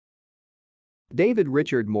David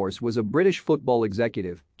Richard Morse was a British football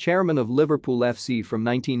executive, chairman of Liverpool F.C. from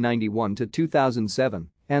 1991 to 2007,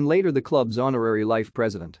 and later the club's honorary life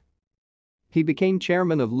president. He became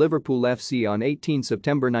chairman of Liverpool F.C. on 18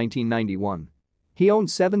 September 1991. He owned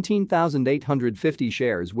 17,850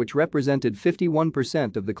 shares, which represented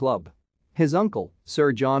 51% of the club. His uncle,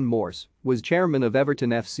 Sir John Morse, was chairman of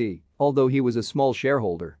Everton F.C., although he was a small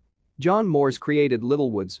shareholder. John Morse created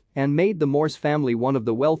Littlewoods and made the Morse family one of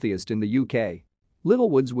the wealthiest in the UK.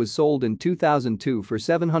 Littlewoods was sold in 2002 for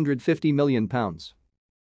 £750 million.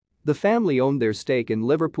 The family owned their stake in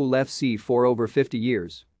Liverpool FC for over 50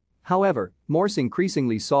 years. However, Morse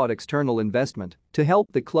increasingly sought external investment to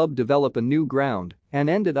help the club develop a new ground and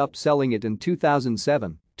ended up selling it in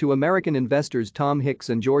 2007 to American investors Tom Hicks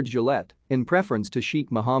and George Gillette in preference to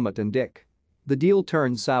Sheikh Mohammed and Dick. The deal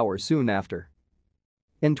turned sour soon after.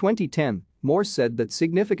 In 2010, Morse said that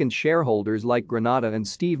significant shareholders like Granada and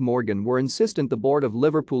Steve Morgan were insistent the board of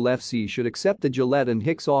Liverpool FC should accept the Gillette and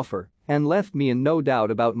Hicks offer and left me in no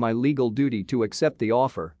doubt about my legal duty to accept the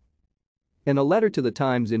offer. In a letter to the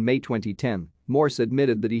Times in May 2010, Morse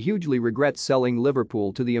admitted that he hugely regrets selling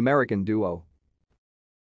Liverpool to the American duo.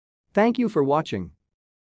 Thank you for watching.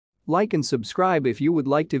 Like and subscribe if you would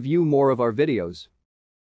like to view more of our videos.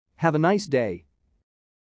 Have a nice day.